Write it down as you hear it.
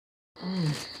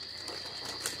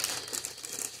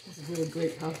This is really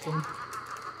great popcorn.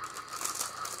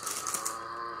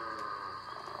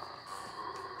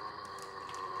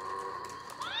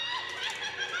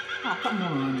 Oh, come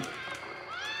on.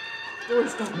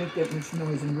 Doors don't make that much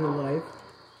noise in real life.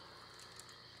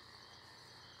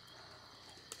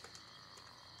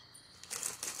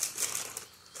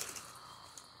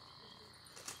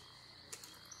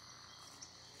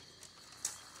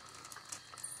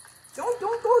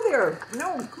 Don't go there.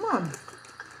 No, come on.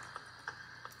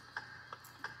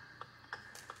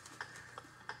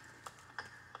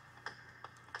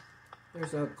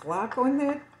 There's a clock on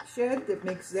that shed that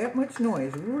makes that much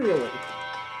noise, really.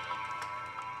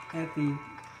 Effie,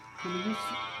 can you just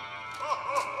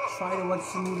try to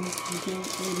watch the movie, you think,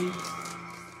 maybe?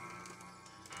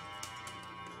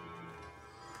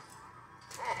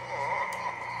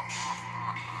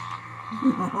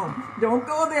 No, don't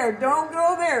go there. Don't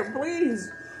go there,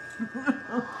 please.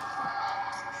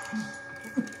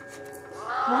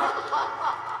 What?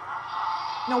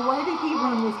 Now, why did he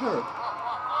run with her?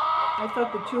 I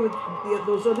thought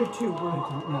those other two were...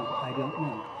 I don't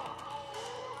know.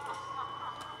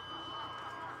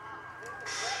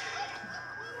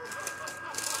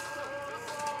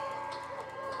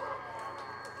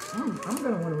 I'm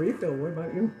going to want a refill. What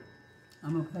about you?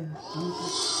 I'm okay.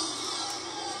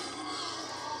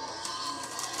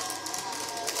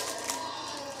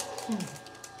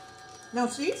 Now,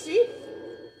 see?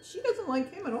 She doesn't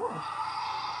like him at all.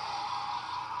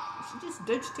 She just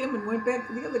ditched him and went back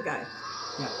to the other guy.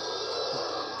 Yeah.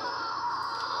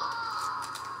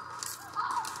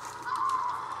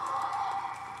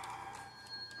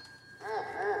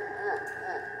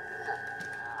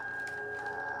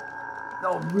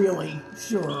 Oh, really?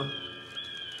 Sure.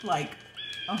 Like,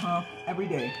 every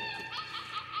day.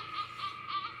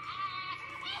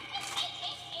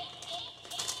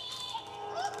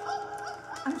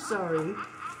 I'm sorry.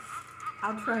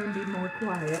 I'll try and be more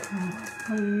quiet.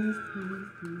 Please, please,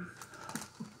 please.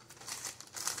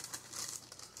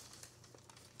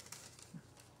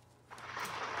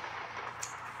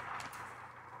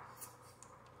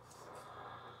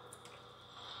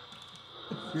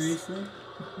 Seriously?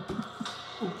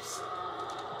 Oops.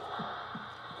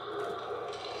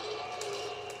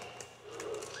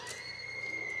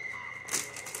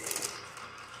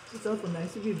 It's awful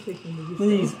nice of you to take me to your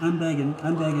Please, show. I'm begging.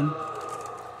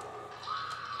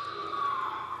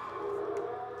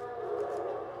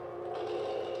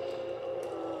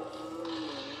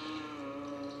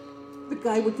 The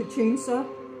guy with the chainsaw?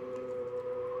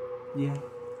 Yeah.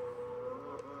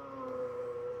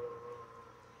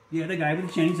 Yeah, the guy with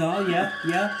the chainsaw, yeah.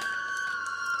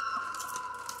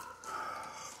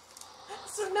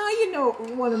 So now you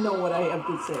want to know what I have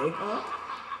to say, huh?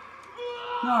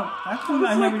 No, actually,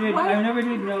 I never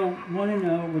did want to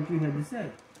know what you had to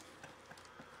say.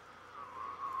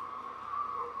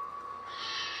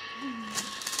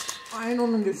 I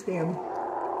don't understand.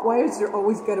 Why is there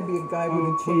always got to be a guy with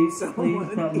a chainsaw?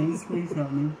 Please help me. Please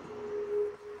help me.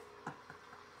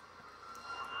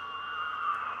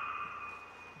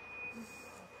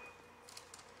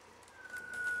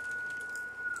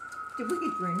 Did we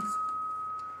get drinks?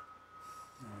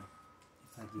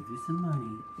 If I give you some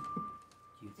money,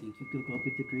 do you think you could go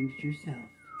get the drinks yourself?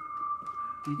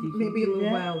 Maybe a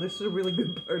little while. This is a really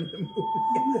good part of the movie.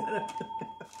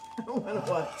 I don't want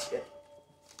to watch it.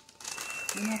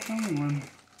 You're not the only one.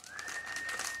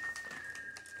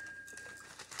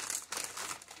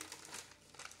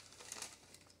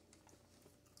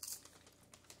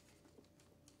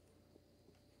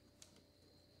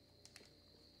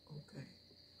 Okay.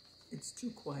 It's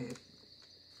too quiet.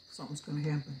 Something's going to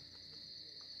happen.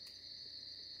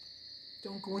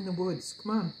 Don't go in the woods.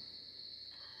 Come on.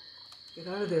 Get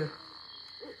out of there.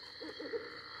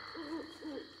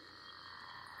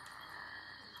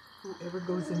 Whoever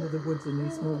goes into the woods in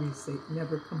these movies, they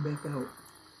never come back out.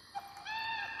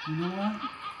 You know what?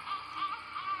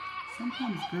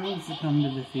 Sometimes girls that come to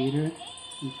the theater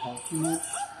and talk too much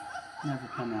never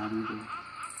come out either.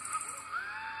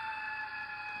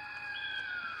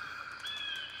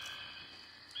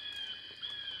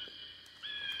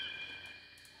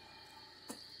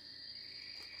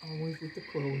 Always with the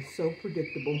clothes. So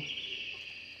predictable.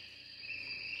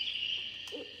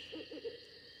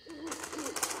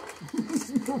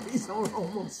 These movies are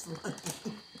almost funny.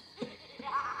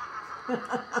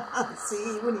 See,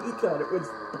 even he thought it was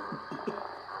funny.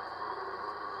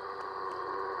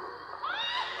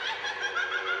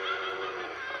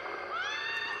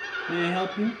 May I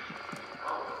help you?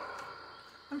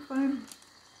 I'm fine.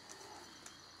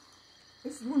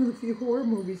 This is one of the few horror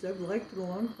movies I've liked in a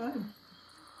long time.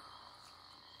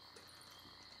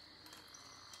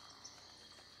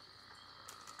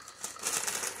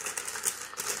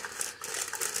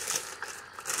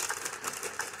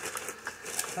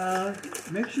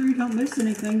 Make sure you don't miss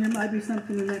anything. There might be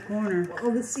something in that corner.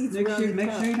 Well, the seats were on the top.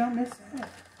 Make sure you don't miss that.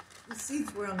 The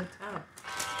seats were on the top.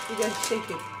 You gotta shake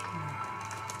it.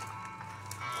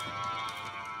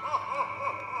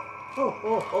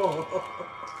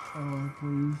 Oh,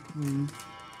 please, please.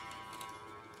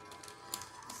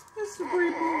 That's a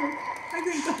great moment. I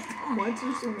think I'll come once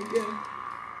or soon again.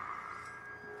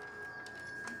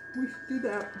 We should do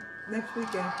that next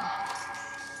weekend.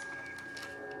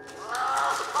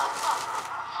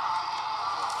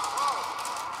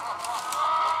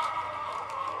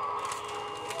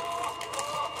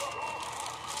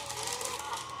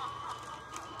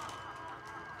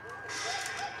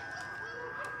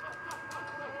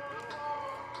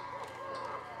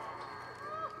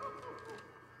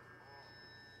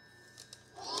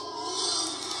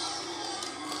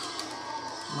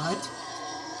 What?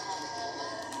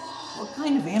 What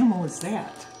kind of animal is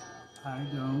that? I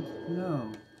don't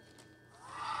know.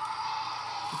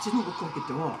 It didn't look like a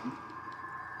dog.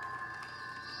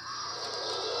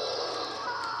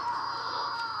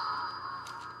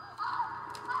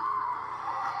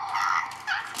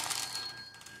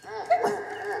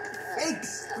 Fake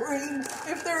scream.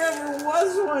 If there ever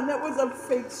was one, that was a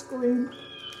fake scream.